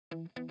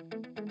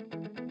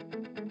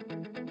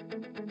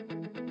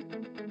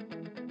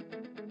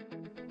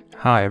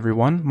Hi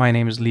everyone, my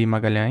name is Lee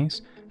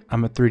Magalhães.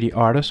 I'm a 3D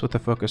artist with a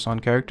focus on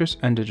characters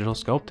and digital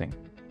sculpting.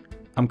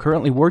 I'm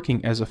currently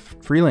working as a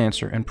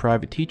freelancer and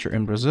private teacher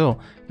in Brazil,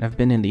 and I've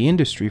been in the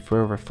industry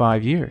for over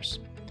 5 years.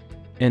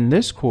 In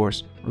this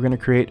course, we're going to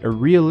create a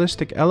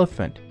realistic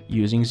elephant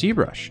using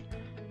ZBrush.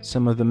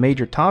 Some of the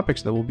major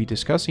topics that we'll be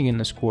discussing in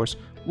this course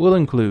will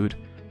include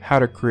how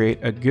to create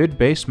a good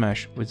base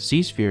mesh with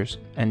Z-spheres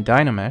and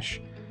Dynamesh,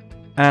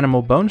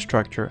 animal bone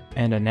structure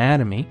and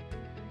anatomy,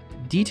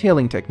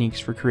 detailing techniques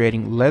for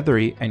creating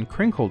leathery and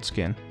crinkled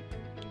skin,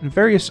 and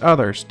various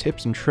other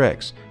tips and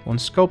tricks when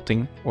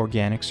sculpting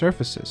organic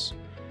surfaces.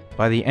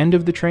 By the end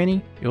of the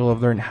training, you'll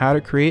have learned how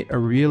to create a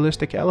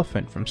realistic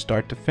elephant from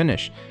start to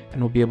finish, and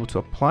will be able to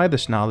apply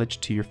this knowledge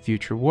to your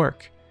future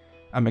work.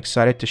 I'm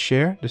excited to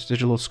share this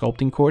digital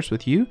sculpting course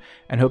with you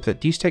and hope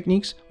that these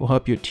techniques will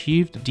help you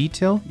achieve the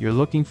detail you're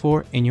looking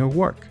for in your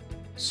work.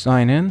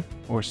 Sign in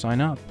or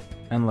sign up,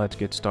 and let's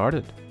get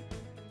started.